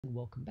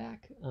Welcome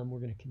back. We're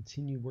going to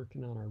continue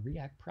working on our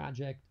React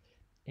project.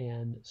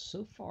 And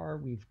so far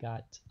we've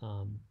got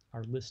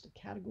our list of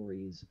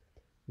categories,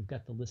 we've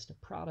got the list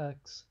of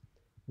products,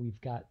 we've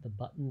got the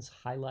buttons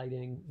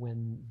highlighting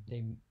when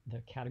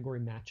the category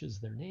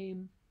matches their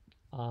name,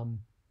 and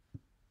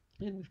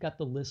we've got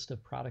the list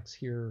of products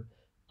here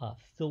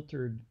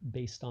filtered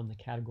based on the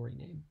category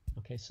name.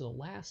 Okay, so the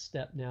last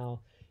step now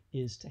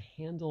is to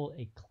handle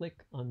a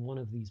click on one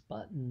of these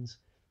buttons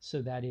so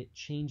that it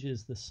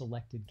changes the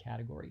selected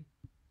category.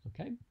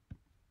 Okay,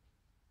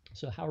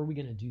 so how are we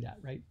going to do that,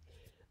 right?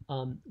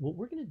 What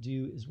we're going to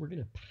do is we're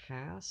going to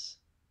pass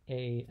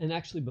and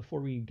actually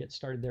before we get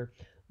started there,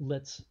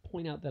 let's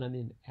point out that I'm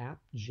in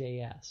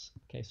app.js.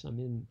 Okay, so I'm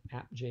in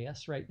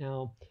app.js right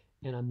now,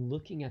 and I'm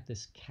looking at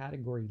this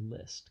category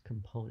list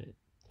component.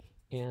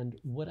 And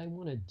what I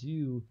want to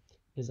do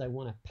is I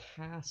want to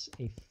pass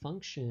a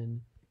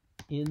function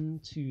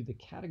into the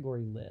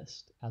category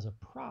list as a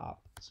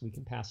prop. So we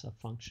can pass a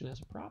function as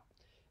a prop.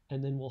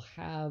 And then we'll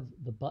have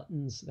the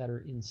buttons that are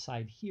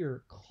inside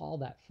here call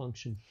that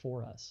function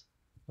for us.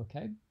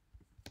 Okay?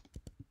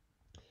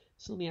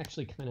 So let me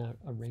actually kind of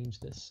arrange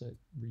this so it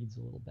reads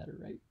a little better,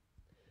 right?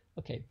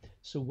 Okay,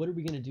 so what are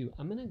we going to do?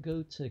 I'm going to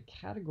go to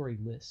category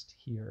list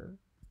here,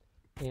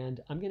 and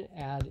I'm going to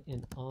add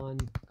an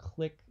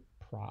onClick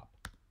prop.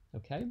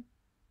 Okay?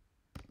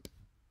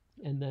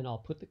 And then I'll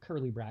put the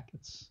curly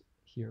brackets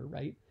here,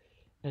 right?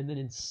 And then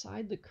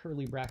inside the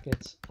curly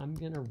brackets, I'm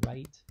going to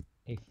write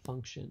a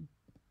function.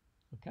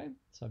 Okay,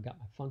 so I've got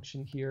my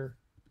function here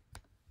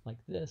like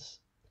this.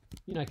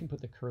 You know, I can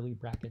put the curly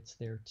brackets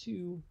there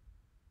too,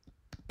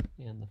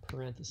 and the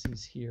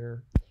parentheses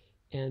here.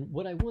 And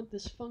what I want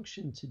this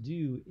function to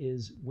do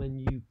is when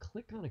you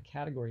click on a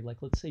category,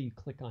 like let's say you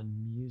click on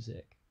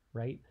music,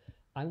 right?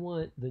 I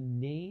want the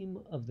name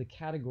of the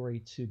category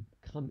to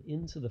come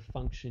into the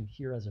function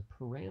here as a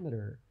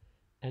parameter,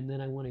 and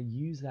then I want to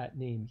use that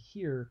name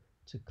here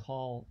to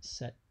call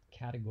set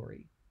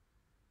category.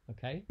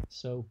 Okay,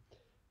 so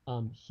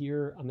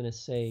here I'm going to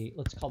say,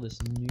 let's call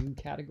this new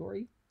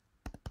category,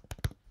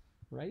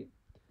 right?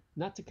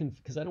 Not to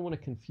because I don't want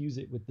to confuse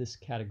it with this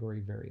category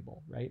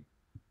variable, right?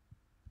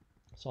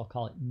 So I'll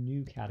call it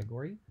new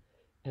category.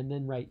 And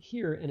then right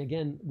here, and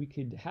again, we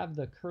could have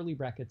the curly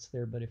brackets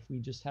there, but if we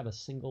just have a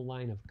single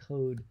line of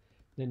code,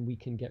 then we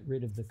can get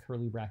rid of the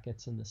curly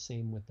brackets, and the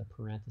same with the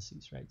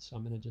parentheses, right? So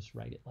I'm going to just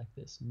write it like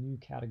this, new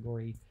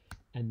category,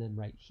 and then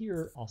right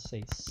here, I'll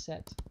say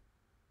set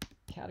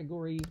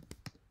category,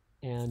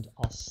 and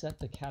I'll set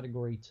the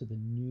category to the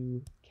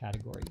new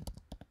category.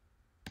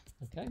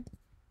 Okay?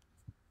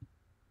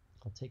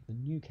 I'll take the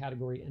new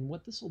category, and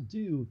what this will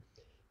do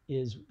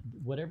is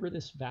whatever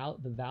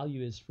the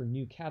value is for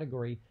new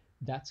category,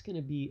 that's going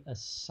to be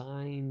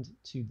assigned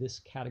to this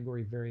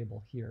category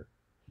variable here.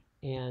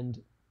 And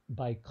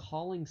by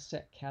calling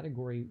set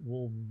category,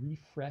 we'll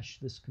refresh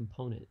this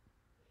component.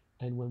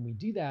 And when we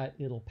do that,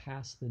 it'll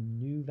pass the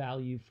new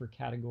value for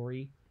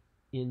category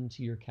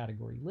into your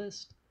category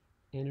list,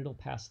 and it'll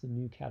pass the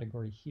new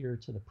category here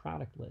to the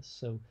product list.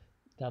 So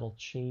that'll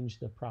change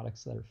the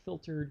products that are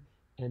filtered,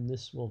 and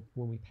this will,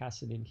 when we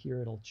pass it in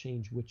here, it'll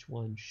change which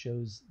one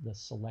shows the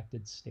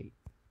selected state.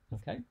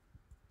 Okay?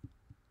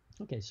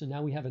 Okay, so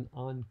now we have an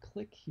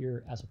onClick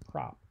here as a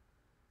prop,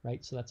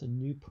 right? So that's a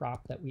new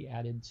prop that we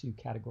added to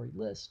category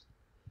list.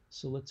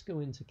 So let's go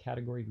into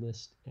category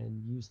list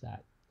and use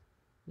that.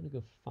 I'm going to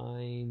go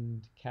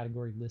find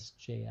category list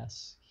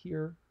JS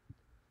here.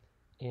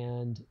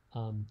 And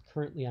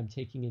currently I'm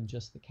taking in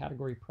just the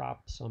category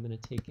prop, so I'm going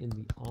to take in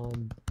the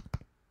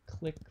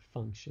onClick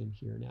function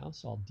here now.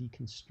 So I'll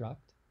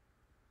deconstruct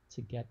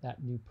to get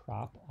that new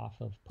prop off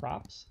of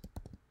props.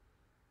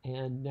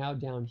 And now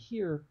down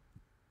here,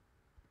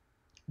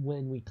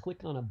 when we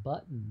click on a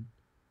button,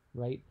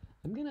 right,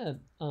 I'm going to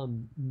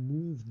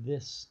move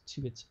this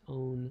to its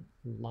own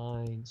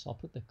line. So I'll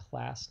put the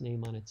class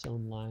name on its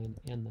own line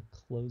and the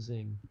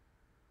closing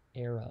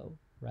arrow,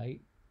 right?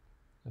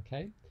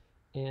 Okay.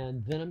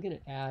 And then I'm going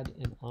to add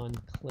an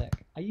onClick.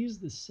 I use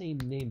the same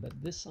name,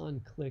 but this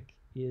onClick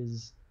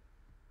is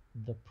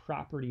the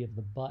property of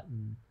the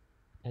button,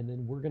 and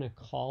then we're going to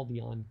call the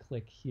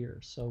onClick here.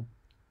 So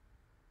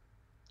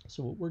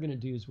what we're going to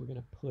do is we're going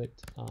to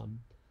put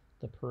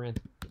the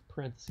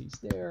parentheses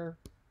there,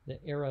 the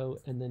arrow,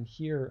 and then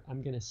here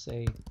I'm going to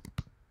say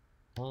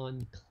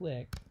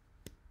onClick,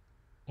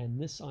 and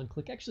this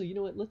onClick. Actually, you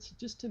know what? Let's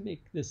just to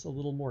make this a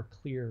little more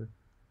clear.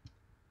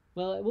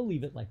 Well, we'll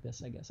leave it like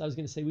this, I guess. I was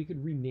going to say we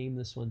could rename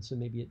this one so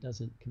maybe it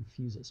doesn't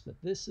confuse us, but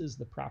this is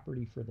the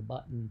property for the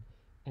button,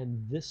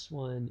 and this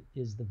one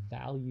is the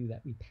value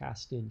that we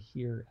passed in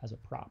here as a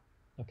prop,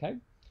 okay?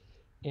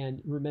 And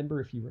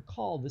remember, if you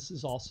recall, this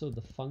is also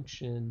the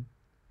function.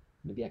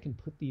 Maybe I can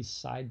put these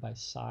side by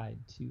side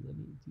too. Let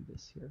me do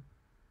this here.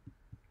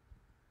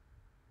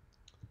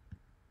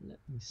 Let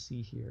me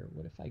see here.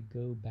 What if I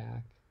go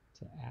back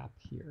to app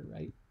here,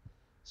 right?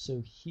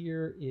 So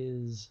here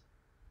is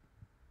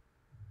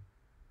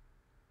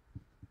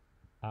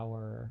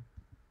our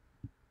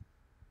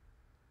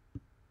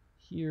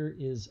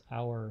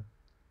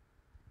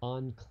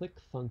onClick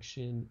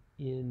function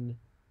in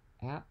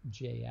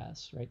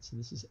app.js, right? So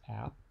this is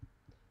app,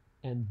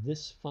 and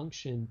this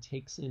function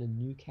takes in a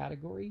new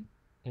category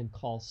and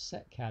calls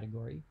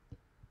setCategory.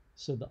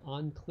 So the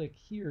onClick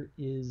here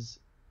is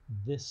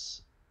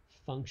this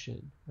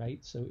function,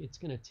 right? So it's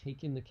going to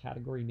take in the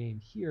category name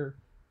here,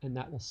 and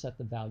that will set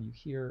the value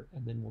here,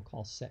 and then we'll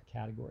call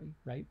setCategory,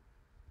 right?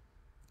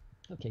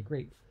 Okay,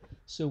 great.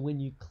 So when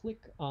you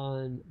click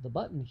on the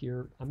button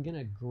here, I'm going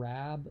to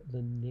grab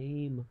the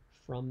name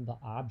from the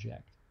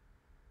object,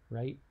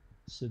 right?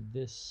 So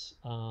this,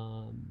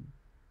 our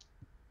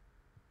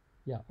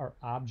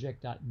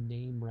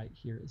object.name right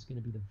here is going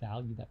to be the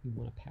value that we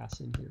want to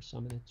pass in here. So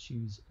I'm going to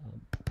choose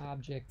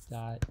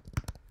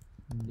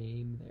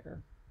object.name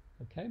there,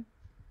 okay?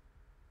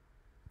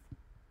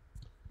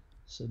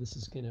 So this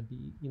is going to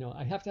be,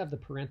 I have to have the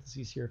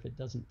parentheses here if it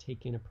doesn't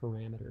take in a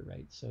parameter,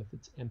 right? So if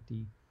it's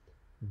empty,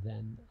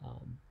 then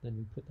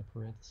we put the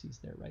parentheses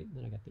there, right? And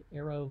then I got the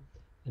arrow,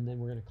 and then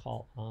we're going to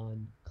call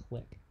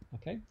onClick,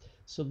 okay?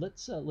 So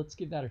let's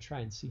give that a try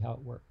and see how it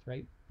worked,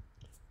 right?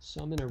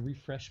 So I'm going to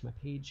refresh my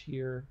page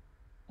here.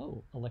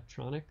 Oh,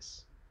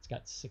 electronics, it's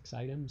got 6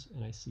 items,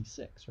 and I see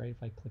 6, right?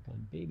 If I click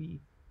on baby,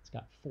 it's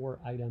got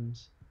 4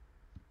 items,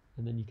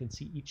 and then you can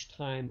see each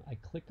time I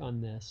click on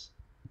this,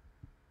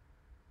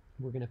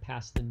 we're going to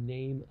pass the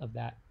name of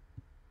that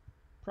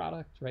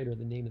product, right, or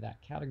the name of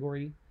that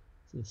category.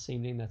 So the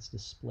same name that's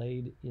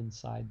displayed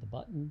inside the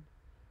button.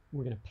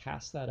 We're going to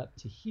pass that up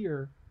to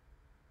here,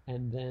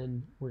 and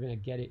then we're going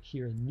to get it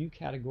here in new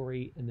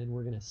category, and then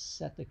we're going to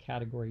set the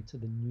category to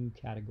the new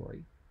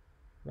category,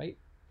 right?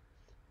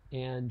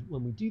 And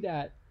when we do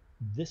that,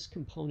 this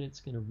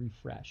component's going to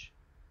refresh,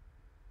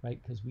 right?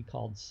 Because we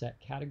called set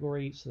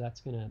category, so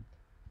that's going to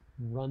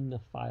run the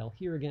file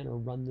here again, or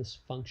run this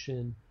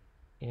function,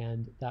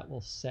 and that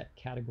will set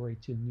category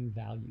to new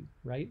value,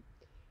 right?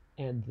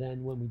 And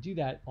then when we do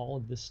that, all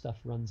of this stuff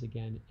runs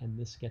again, and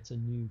this gets a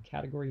new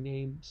category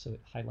name, so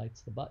it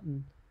highlights the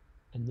button.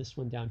 And this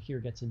one down here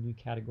gets a new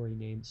category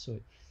name, so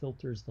it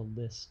filters the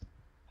list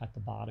at the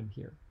bottom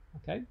here,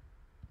 okay?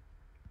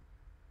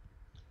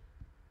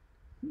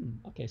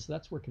 Okay, so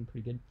that's working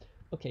pretty good.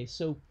 Okay,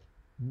 so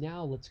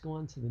now let's go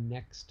on to the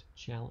next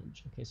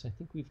challenge. Okay, so I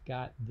think we've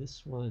got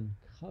this one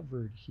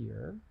covered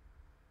here,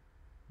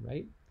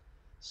 right?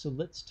 So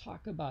let's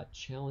talk about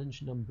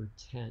challenge number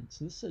 10.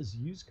 So this says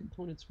use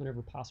components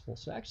whenever possible.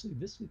 So actually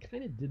we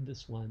kind of did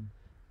this one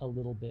a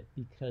little bit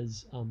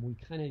because we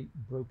kind of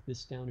broke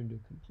this down into a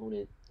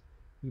component.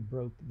 We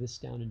broke this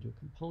down into a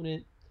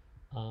component.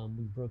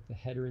 We broke the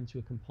header into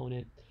a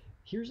component.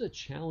 Here's a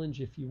challenge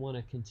if you want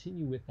to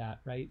continue with that,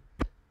 right?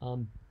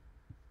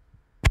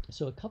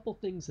 So a couple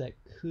things that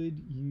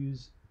could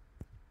use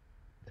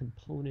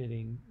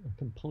componenting or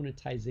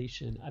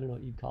componentization, I don't know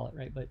what you'd call it,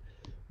 right? But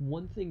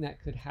one thing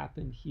that could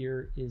happen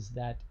here is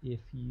that if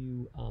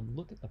you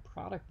look at the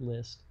product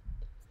list,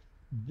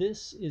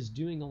 this is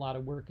doing a lot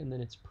of work, and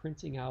then it's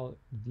printing out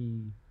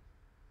the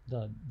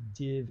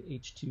div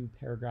h2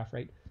 paragraph,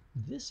 right?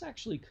 This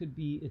actually could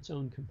be its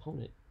own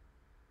component,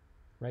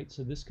 right?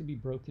 So this could be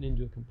broken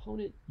into a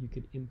component. You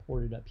could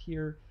import it up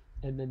here,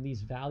 and then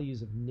these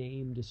values of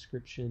name,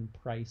 description,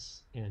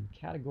 price, and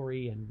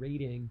category and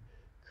rating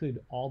could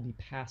all be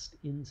passed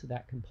into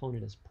that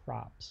component as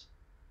props.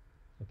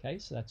 Okay,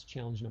 so that's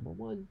challenge number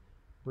 1.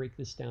 Break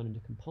this down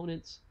into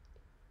components.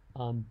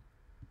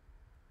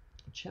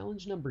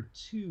 Challenge number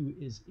 2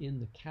 is in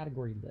the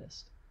category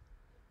list.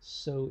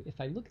 So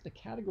if I look at the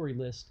category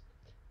list,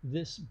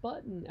 this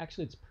button,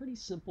 actually it's pretty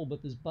simple,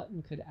 but this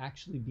button could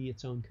actually be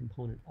its own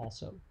component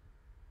also.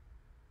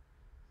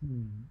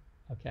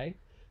 Okay,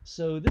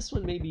 so this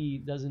one maybe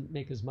doesn't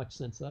make as much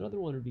sense. That other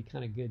one would be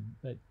kind of good,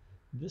 but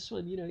this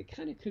one, it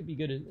kind of could be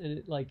good, and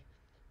it like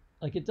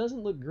it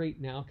doesn't look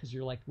great now because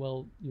you're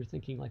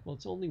thinking like, well,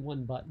 it's only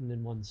one button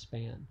and one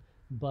span.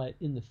 But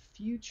in the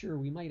future,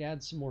 we might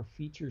add some more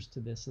features to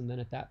this, and then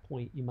at that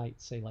point, you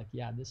might say like,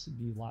 yeah, this would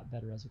be a lot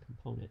better as a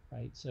component,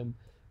 right? So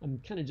I'm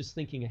kind of just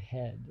thinking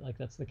ahead, like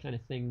that's the kind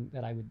of thing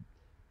that I would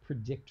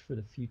predict for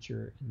the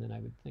future, and then I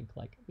would think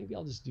like, maybe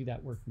I'll just do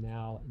that work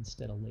now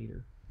instead of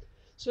later.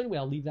 So anyway,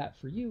 I'll leave that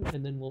for you,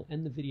 and then we'll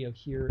end the video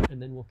here, and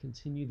then we'll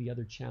continue the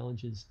other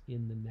challenges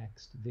in the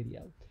next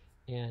video.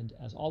 And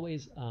as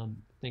always,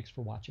 thanks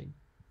for watching.